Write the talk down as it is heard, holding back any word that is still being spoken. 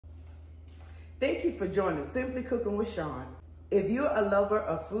Thank you for joining Simply Cooking with Sean. If you're a lover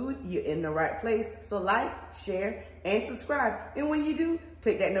of food, you're in the right place. So like, share, and subscribe. And when you do,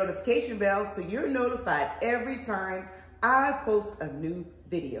 click that notification bell so you're notified every time I post a new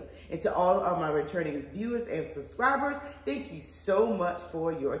video. And to all of my returning viewers and subscribers, thank you so much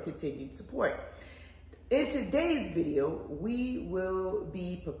for your continued support. In today's video, we will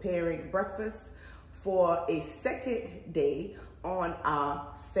be preparing breakfast for a second day on our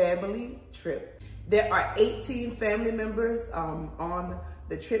family trip. There are 18 family members on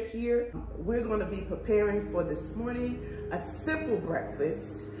the trip here. We're going to be preparing for this morning a simple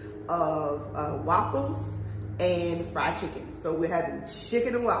breakfast of waffles and fried chicken. So we're having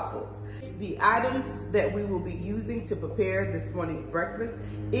chicken and waffles. The items that we will be using to prepare this morning's breakfast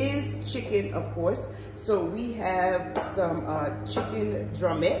is chicken, of course. So we have some chicken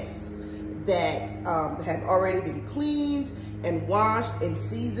drumettes that have already been cleaned and washed and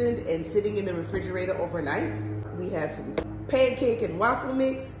seasoned and sitting in the refrigerator overnight. We have some pancake and waffle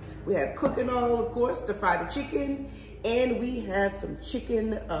mix. We have cooking oil, of course, to fry the chicken. And we have some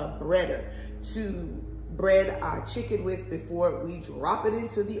chicken breader to bread our chicken with before we drop it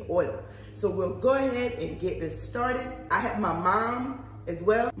into the oil. So we'll go ahead and get this started. I have my mom as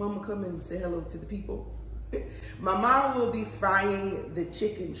well. Mama, come and say hello to the people. My mom will be frying the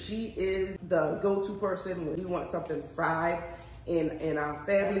chicken. She is the go-to person when we want something fried in our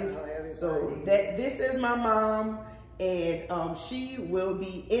family. So this is my mom, and she will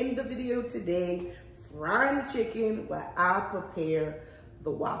be in the video today frying the chicken while I prepare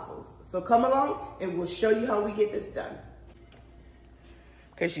the waffles. So come along and we'll show you how we get this done.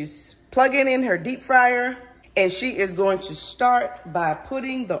 Because she's plugging in her deep fryer, and she is going to start by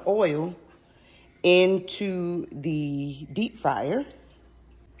putting the oil into the deep fryer.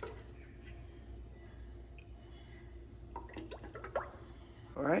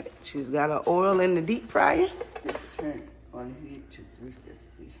 All right, she's got her oil in the deep fryer. Turn on heat to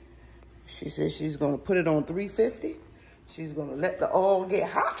 350. She says she's gonna put it on 350. She's gonna let the oil get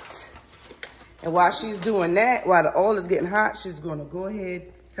hot. And while she's doing that, while the oil is getting hot, she's gonna go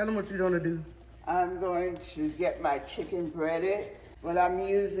ahead. Tell them what you're gonna do. I'm going to get my chicken breaded. What I'm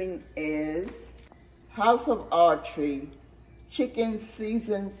using is House of Archery chicken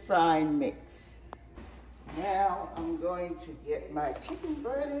seasoned frying mix. Now I'm going to get my chicken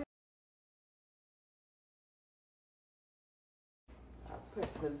breaded. I'll put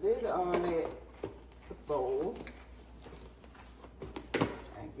the lid on it, the bowl,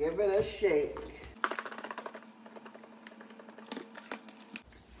 and give it a shake.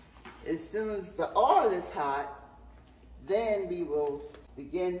 As soon as the oil is hot, then we will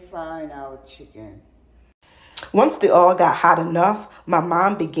begin frying our chicken. Once the oil got hot enough, my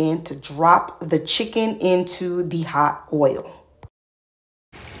mom began to drop the chicken into the hot oil.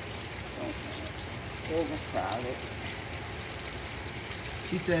 Overfry it.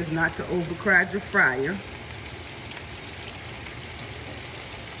 She says not to overcrowd your fryer.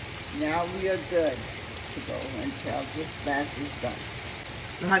 Now we are good to go until this batch is done.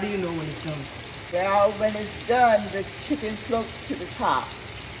 So how do you know when it's done? Now when it's done, the chicken floats to the top.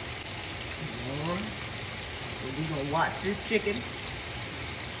 All right. So we're gonna watch this chicken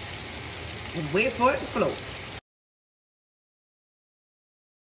and wait for it to float.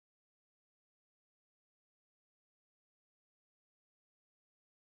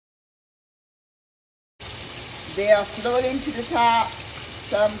 They are floating to the top,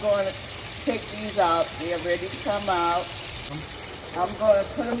 so I'm going to take these out. They are ready to come out. I'm going to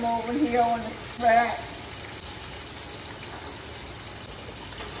put them over here on the crack.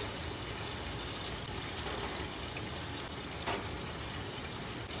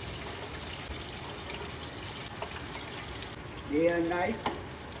 They are nice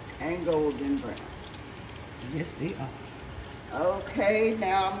and golden brown. Yes, they are. Okay,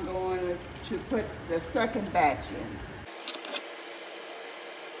 now I'm going to put the second batch in.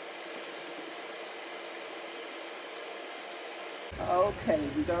 Okay,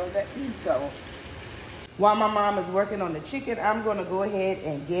 we're going to let these go. While my mom is working on the chicken, I'm going to go ahead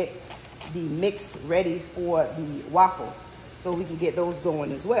and get the mix ready for the waffles so we can get those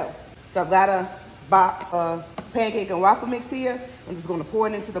going as well. So I've got a box of pancake and waffle mix here. I'm just going to pour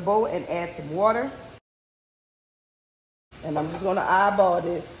it into the bowl and add some water. And I'm just going to eyeball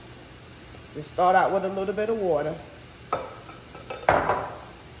this. Just start out with a little bit of water.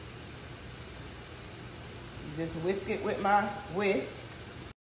 Just whisk it with my whisk.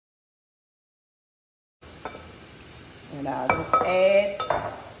 And I'll just add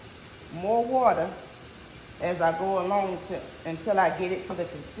more water as I go along until I get it to the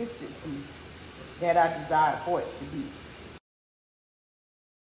consistency that I desire for it to be.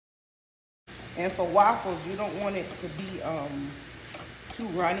 And for waffles, you don't want it to be too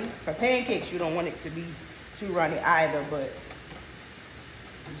runny. For pancakes, you don't want it to be too runny either, but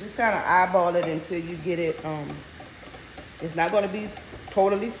you just kind of eyeball it until you get it. It's not going to be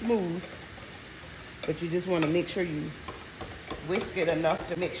totally smooth, but you just want to make sure you whisk it enough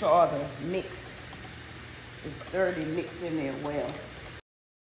to make sure all the mix is thoroughly mixed in there well.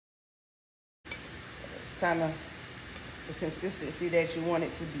 It's kind of the consistency that you want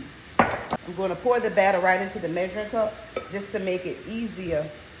it to be. I'm going to pour the batter right into the measuring cup just to make it easier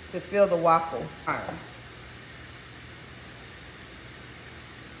to fill the waffle iron.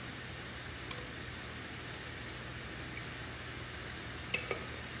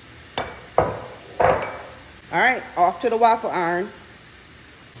 All right, off to the waffle iron.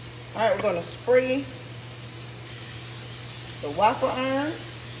 All right, we're gonna spray the waffle iron.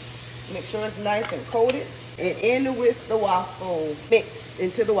 Make sure it's nice and coated. And in with the waffle mix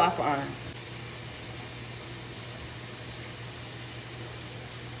into the waffle iron.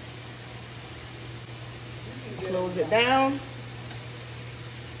 Close it down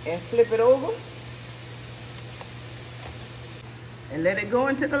and flip it over. And let it go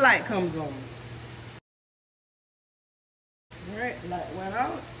until the light comes on. All right, light went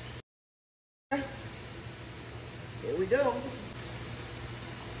out. Here we go.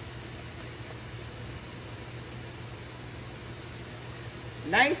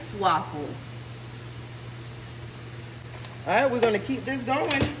 Nice waffle. All right, we're gonna keep this going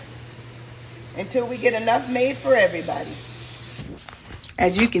until we get enough made for everybody.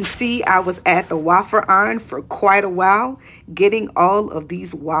 As you can see, I was at the waffle iron for quite a while, getting all of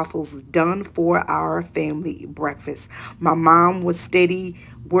these waffles done for our family breakfast. My mom was steady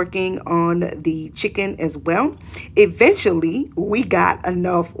working on the chicken as well. Eventually, we got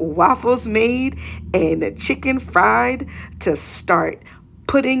enough waffles made and the chicken fried to start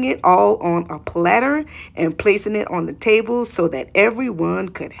putting it all on a platter and placing it on the table so that everyone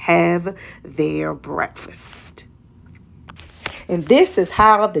could have their breakfast. And this is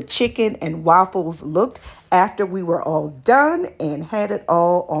how the chicken and waffles looked after we were all done and had it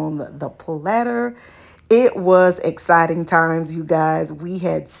all on the platter. It was exciting times, you guys. We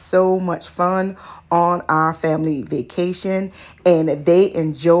had so much fun on our family vacation, and they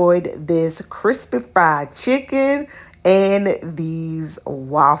enjoyed this crispy fried chicken and these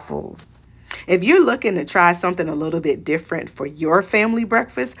waffles. If you're looking to try something a little bit different for your family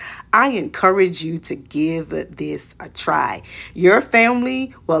breakfast, I encourage you to give this a try. Your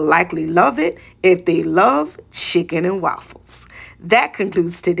family will likely love it if they love chicken and waffles. That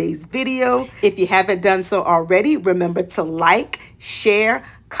concludes today's video. If you haven't done so already, remember to like, share,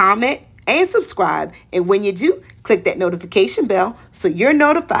 comment, and subscribe. And when you do, click that notification bell so you're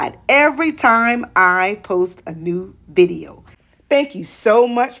notified every time I post a new video. Thank you so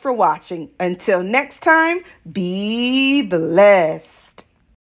much for watching. Until next time, be blessed.